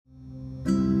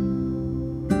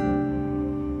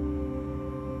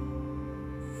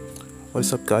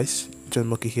What's up, guys? John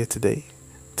Moki here today.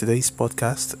 Today's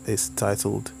podcast is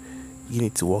titled You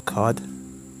Need to Work Hard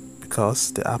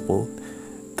because the apple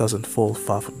doesn't fall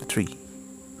far from the tree.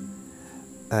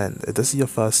 And if this is your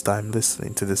first time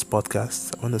listening to this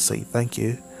podcast, I want to say thank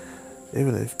you.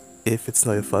 Even if it's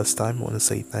not your first time, I want to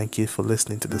say thank you for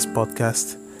listening to this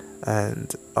podcast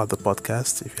and other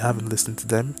podcasts. If you haven't listened to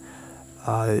them,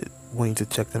 I want you to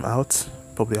check them out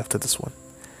probably after this one.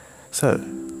 So,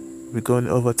 we're going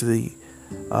over to the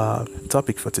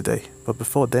topic for today. But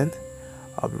before then,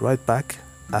 I'll be right back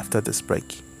after this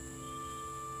break.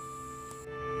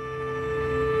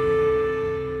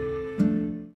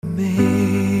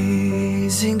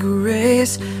 Amazing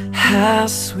grace, how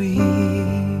sweet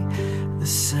the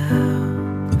sound.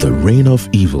 The reign of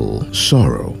evil,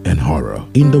 sorrow, and horror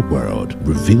in the world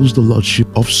reveals the lordship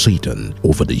of Satan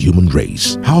over the human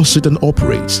race. How Satan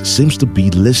operates seems to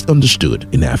be less understood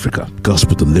in Africa.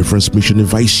 Gospel Deliverance Mission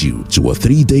invites you to a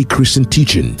 3-day Christian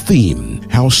teaching theme,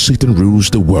 How Satan Rules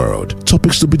the World.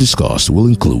 Topics to be discussed will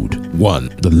include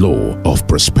 1. The law of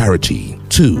prosperity.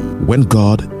 2. When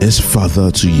God is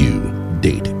Father to you.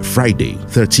 Date Friday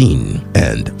 13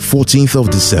 and 14th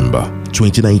of December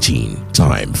 2019.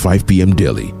 Time 5 p.m.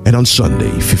 daily, and on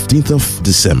Sunday 15th of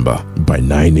December by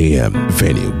 9 a.m.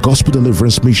 Venue Gospel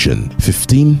Deliverance Mission,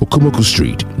 15 Okomoko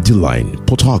Street, D-Line,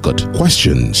 Port Harcourt.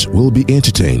 Questions will be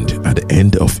entertained at the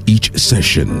end of each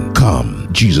session. Come,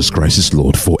 Jesus Christ is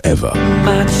Lord forever.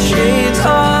 My chains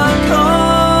are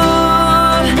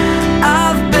gone.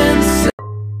 I've been set.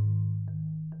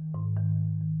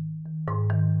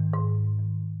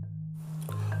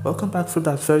 Welcome back from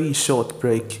that very short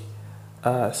break.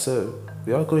 So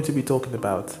we are going to be talking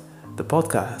about the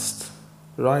podcast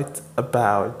right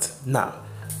about now.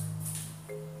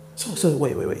 So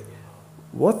wait.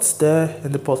 What's there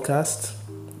in the podcast?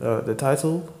 The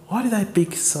title? Why did I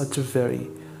pick such a very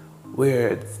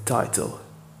weird title?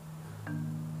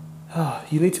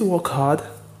 You need to work hard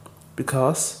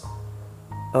because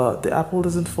the apple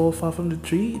doesn't fall far from the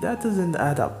tree. That doesn't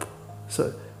add up.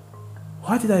 So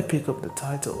why did I pick up the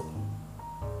title?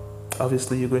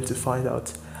 Obviously, you're going to find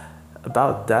out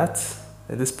about that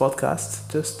in this podcast.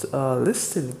 Just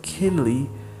listen keenly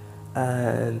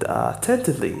and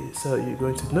attentively, so you're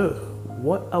going to know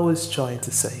what I was trying to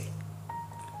say.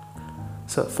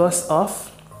 So first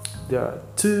off, there are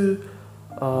two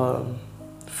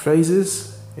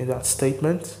phrases in that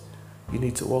statement. You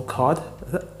need to work hard.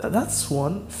 That's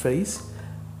one phrase.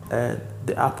 And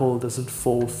the apple doesn't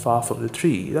fall far from the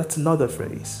tree. That's another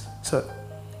phrase. So,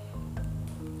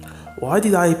 why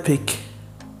did I pick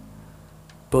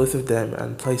both of them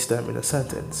and place them in a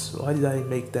sentence? Why did I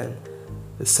make them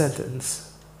a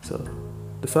sentence? So,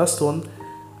 the first one,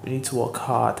 we need to work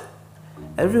hard.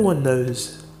 Everyone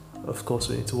knows, of course,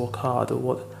 we need to work hard, or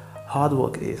what hard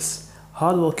work is.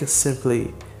 Hard work is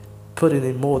simply putting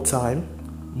in more time,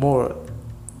 more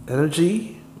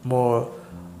energy, more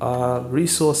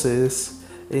resources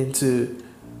into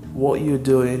what you're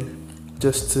doing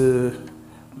just to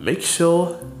make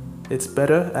sure it's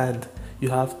better and you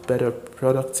have better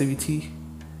productivity.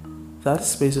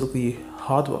 That's basically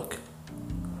hard work.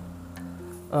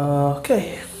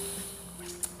 Okay,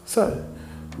 so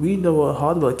we know what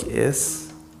hard work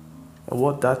is and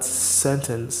what that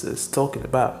sentence is talking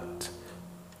about.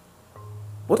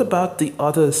 What about the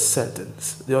other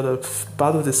sentence? The other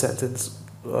part of the sentence,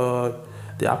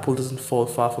 the apple doesn't fall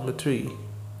far from the tree.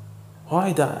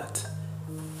 Why that?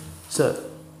 So,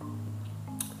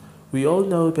 we all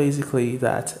know basically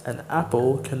that an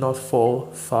apple cannot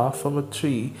fall far from a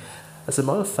tree. As a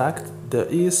matter of fact, there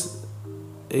is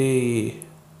a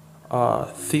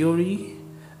theory,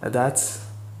 and that's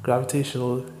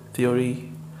gravitational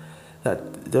theory,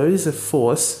 that there is a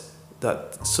force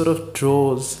that sort of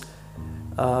draws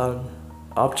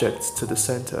objects to the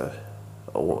center,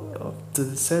 or to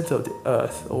the center of the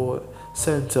earth, or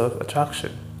center of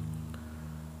attraction.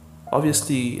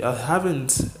 Obviously, I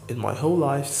haven't in my whole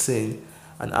life seen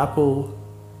an apple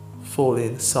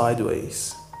falling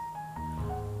sideways.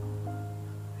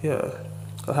 Yeah,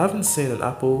 I haven't seen an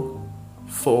apple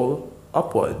fall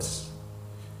upwards.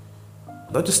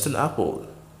 Not just an apple,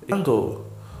 mango,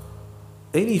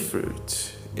 any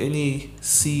fruit, any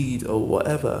seed or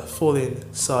whatever falling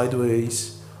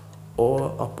sideways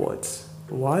or upwards.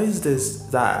 Why is this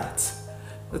that?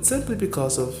 It's simply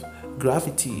because of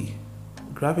gravitational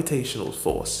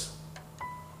force.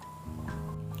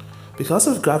 Because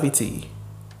of gravity,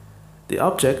 the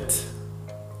object,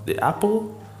 the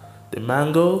apple, the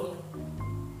mango,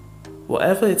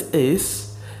 whatever it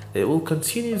is, it will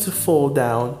continue to fall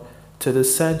down to the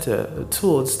center,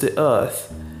 towards the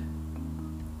earth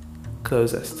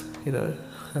closest,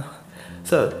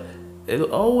 So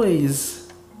it'll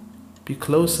always be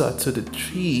closer to the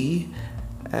tree,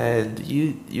 and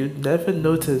you never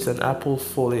notice an apple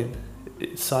falling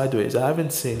sideways. I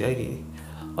haven't seen any.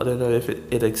 I don't know if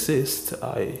it exists.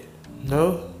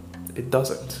 No, it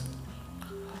doesn't.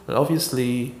 And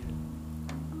obviously,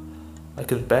 I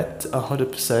can bet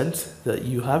 100% that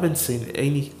you haven't seen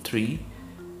any tree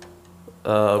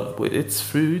with its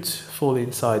fruit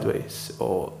falling sideways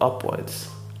or upwards.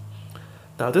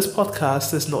 Now, this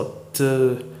podcast is not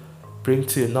to bring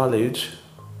to your knowledge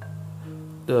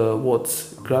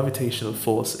what gravitational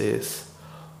force is,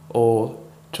 or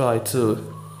try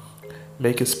to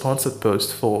make a sponsored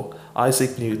post for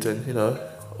Isaac Newton,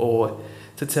 or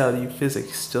to tell you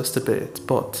physics just a bit.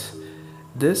 But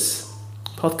this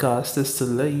podcast is to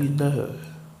let you know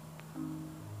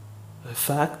a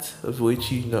fact of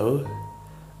which you know.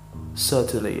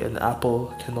 Certainly, an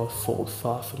apple cannot fall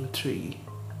far from a tree.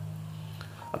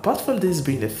 Apart from this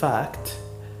being a fact,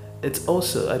 it's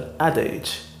also an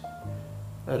adage,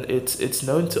 and it's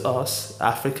known to us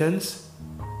Africans.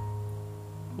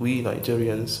 We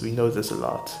Nigerians, we know this a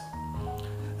lot,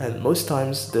 and most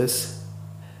times this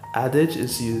adage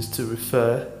is used to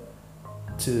refer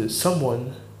to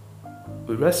someone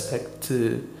with respect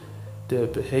to their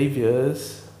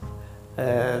behaviors.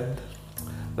 And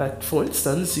like, for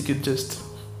instance, you could just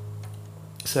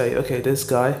say, okay, this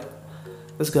guy,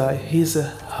 he's a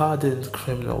hardened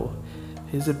criminal.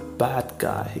 He's a bad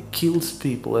guy. He kills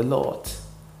people a lot.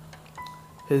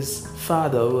 His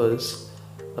father was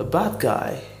a bad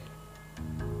guy.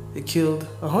 He killed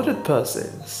 100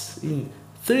 persons in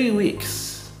 3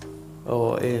 weeks,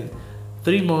 or in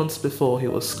 3 months before he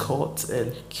was caught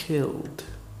and killed.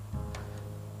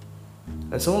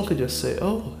 And someone could just say,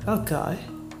 oh, that guy,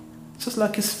 just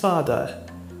like his father.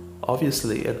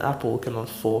 Obviously, an apple cannot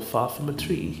fall far from a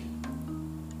tree.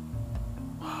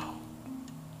 Wow.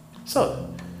 So,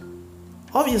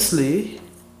 obviously,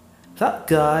 that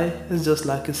guy is just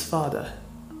like his father.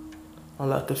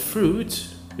 Unlike the fruit,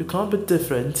 you can't be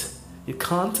different. You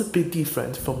can't be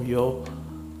different from your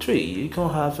tree. You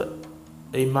can't have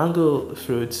a mango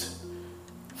fruit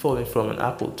falling from an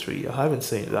apple tree. I haven't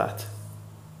seen that.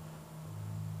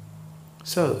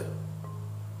 So,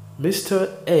 Mr.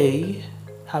 A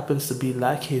happens to be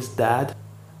like his dad,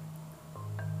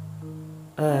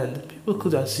 and people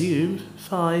could assume,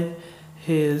 fine,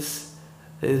 his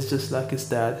is just like his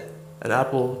dad. An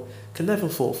apple can never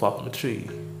fall far from a tree,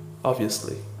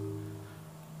 obviously.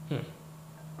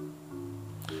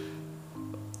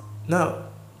 Now,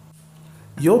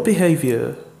 your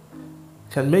behavior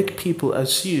can make people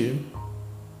assume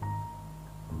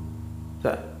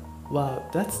that, wow,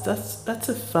 that's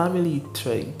a family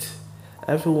trait.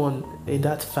 Everyone in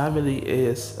that family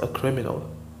is a criminal.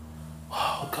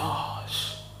 Oh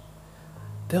gosh.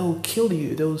 They'll kill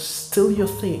you. They'll steal your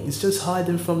things. Just hide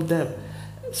them from them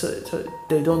so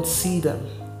they don't see them.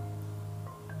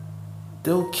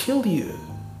 They'll kill you.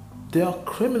 They are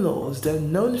criminals. They're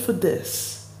known for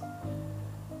this.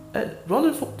 And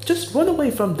just run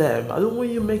away from them. I don't want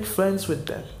you to make friends with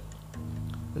them.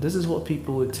 And this is what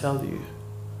people would tell you.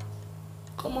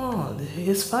 Come on,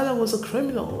 his father was a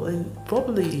criminal, and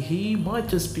probably he might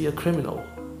just be a criminal.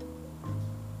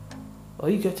 Are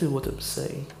you getting what I'm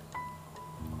saying?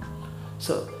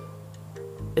 So,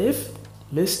 if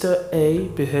Mr. A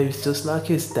behaves just like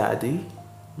his daddy,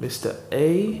 Mr.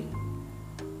 A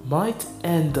might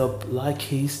end up like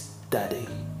his daddy,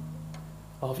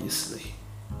 obviously.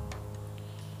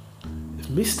 If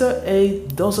Mr. A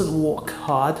doesn't work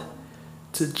hard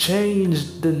to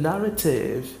change the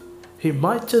narrative, he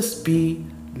might just be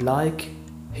like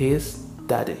his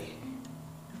daddy.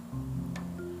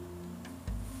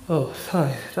 Oh,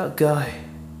 fine, that guy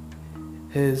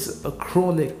is a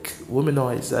chronic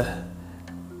womanizer,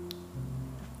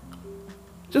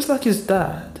 just like his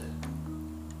dad.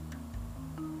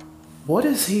 What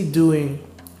is he doing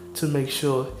to make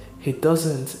sure he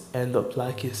doesn't end up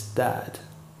like his dad,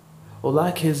 or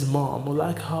like his mom, or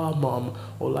like her mom,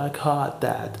 or like her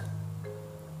dad?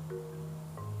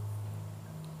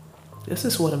 This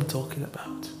is what I'm talking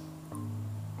about.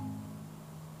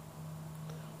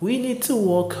 We need to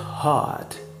work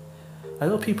hard. I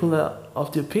know people are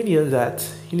of the opinion that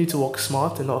you need to work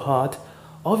smart and not hard.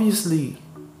 Obviously,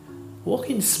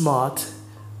 working smart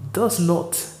does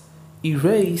not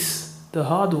erase the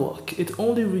hard work. It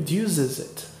only reduces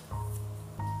it.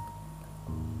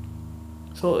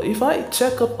 So if I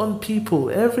check up on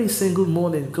people every single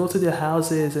morning, go to their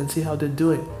houses and see how they're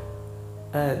doing,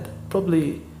 and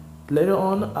probably later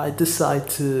on I decide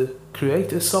to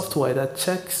create a software that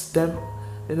checks them,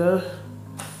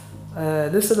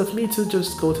 and instead of me to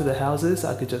just go to the houses,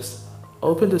 I could just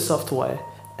Open the software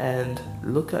and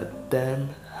look at them,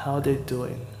 how they're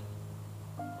doing.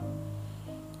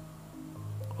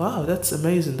 Wow, that's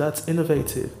amazing. That's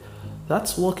innovative.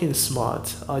 That's working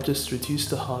smart. I just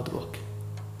reduced the hard work.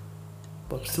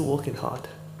 But I'm still working hard.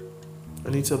 I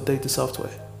need to update the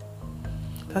software.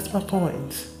 That's my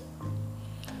point.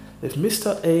 If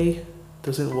Mr. A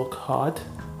doesn't work hard,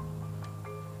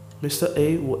 Mr.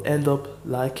 A will end up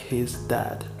like his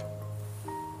dad.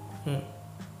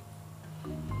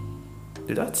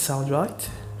 Did that sound right?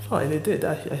 Fine, it did.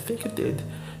 I think it did.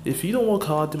 If you don't work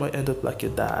hard, you might end up like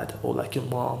your dad, or like your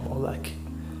mom, or like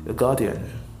your guardian.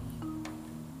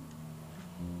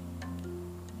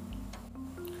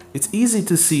 It's easy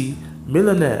to see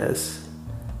millionaires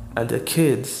and their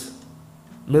kids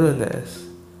millionaires.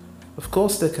 Of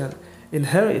course, they can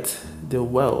inherit their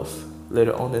wealth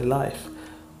later on in life,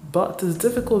 but it's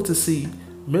difficult to see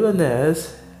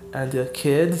millionaires and their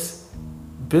kids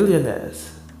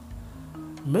billionaires.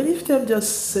 Many of them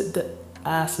just sit their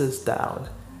asses down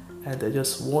and they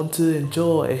just want to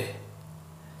enjoy.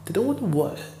 They don't want to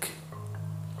work.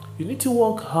 You need to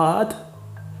work hard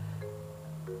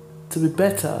to be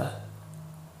better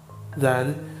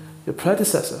than your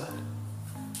predecessor,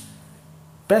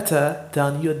 better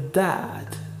than your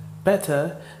dad,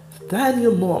 better than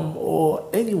your mom or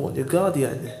anyone, your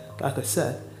guardian. Like I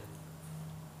said,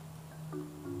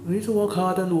 you need to work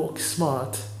hard and work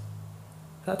smart.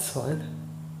 That's fine.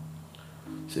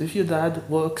 So if your dad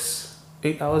works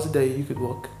 8 hours a day, you could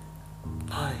work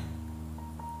 9.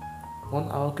 1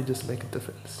 hour could just make a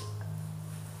difference.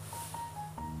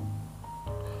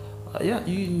 Yeah,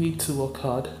 you need to work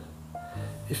hard.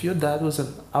 If your dad was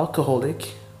an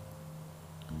alcoholic,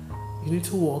 you need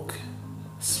to work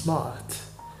smart.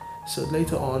 So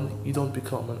later on, you don't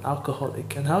become an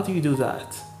alcoholic. And how do you do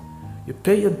that? You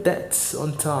pay your debts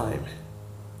on time.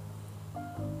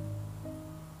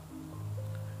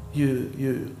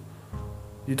 You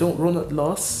don't run at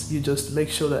loss. You just make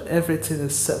sure that everything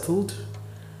is settled.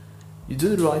 You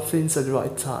do the right things at the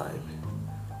right time.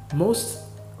 Most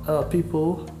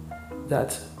people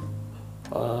that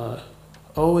are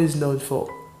always known for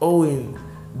owing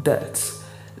debts,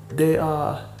 they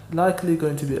are likely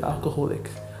going to be alcoholic.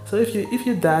 So if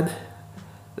your dad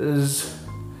is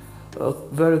a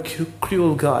very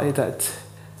cruel guy that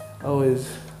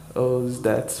always owes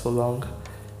debts for long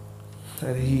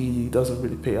and he doesn't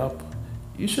really pay up,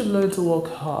 you should learn to work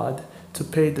hard to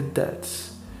pay the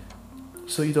debts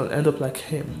so you don't end up like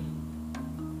him.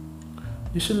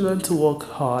 You should learn to work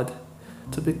hard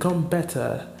to become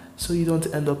better so you don't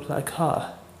end up like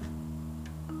her.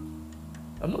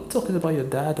 I'm not talking about your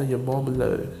dad and your mom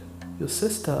alone. Your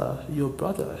sister, your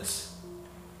brothers,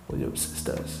 or your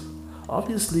sisters.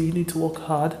 Obviously, you need to work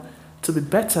hard to be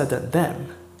better than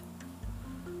them,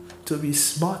 to be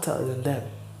smarter than them.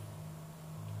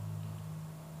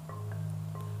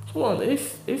 Come on,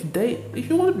 if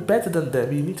you want to be better than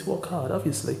them, you need to work hard.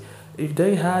 Obviously, if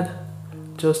they had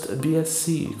just a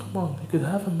BSc, come on, you could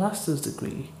have a master's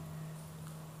degree.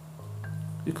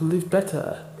 You could live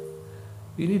better.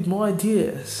 You need more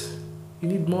ideas. You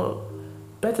need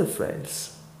better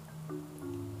friends.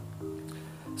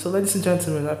 So, ladies and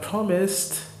gentlemen, I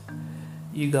promised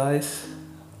you guys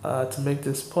to make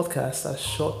this podcast as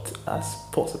short as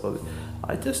possible.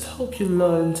 I just hope you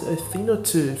learned a thing or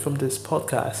two from this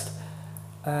podcast,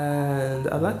 and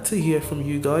I'd like to hear from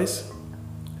you guys.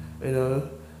 You know,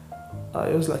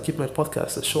 I always like keep my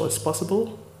podcast as short as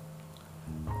possible.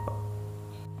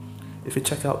 If you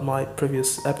check out my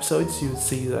previous episodes, you would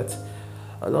see that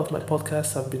a lot of my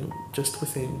podcasts have been just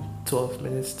within 12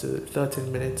 minutes to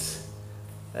 13 minutes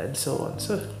and so on.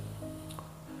 So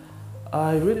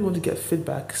I really want to get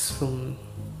feedbacks from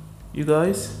you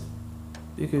guys.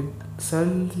 You could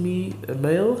send me a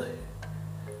mail,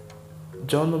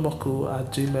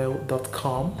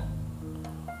 johnomoku@gmail.com,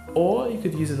 or you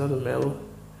could use another mail,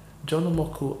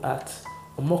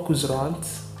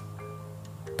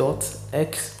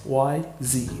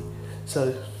 johnomoku@omokuzrant.xyz.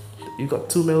 So you got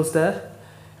 2 mails there.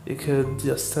 You could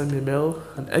just send me a mail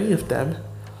on any of them.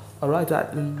 I'll write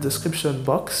that in the description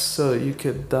box, so you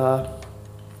could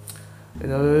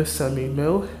send me a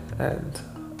mail, and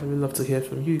I would love to hear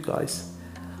from you guys.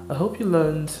 I hope you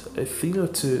learned a thing or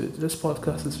two. This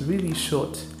podcast is really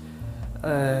short,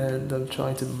 and I'm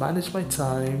trying to manage my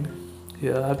time.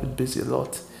 Yeah, I've been busy a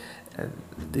lot, and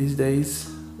these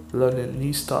days learning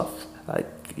new stuff like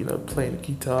playing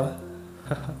guitar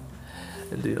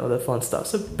and doing other fun stuff.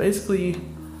 So basically,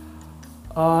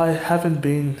 I haven't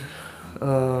been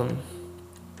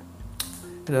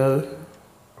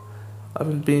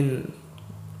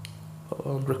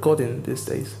recording these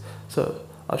days. So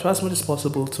I'll try as much as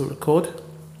possible to record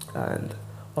and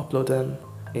upload them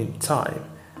in time.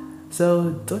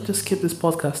 So don't just keep this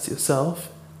podcast to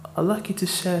yourself. I'd like you to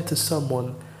share it to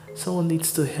someone. Someone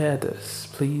needs to hear this.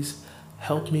 Please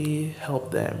help me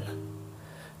help them.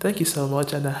 Thank you so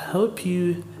much, and I hope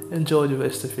you enjoy the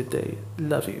rest of your day.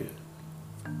 Love you.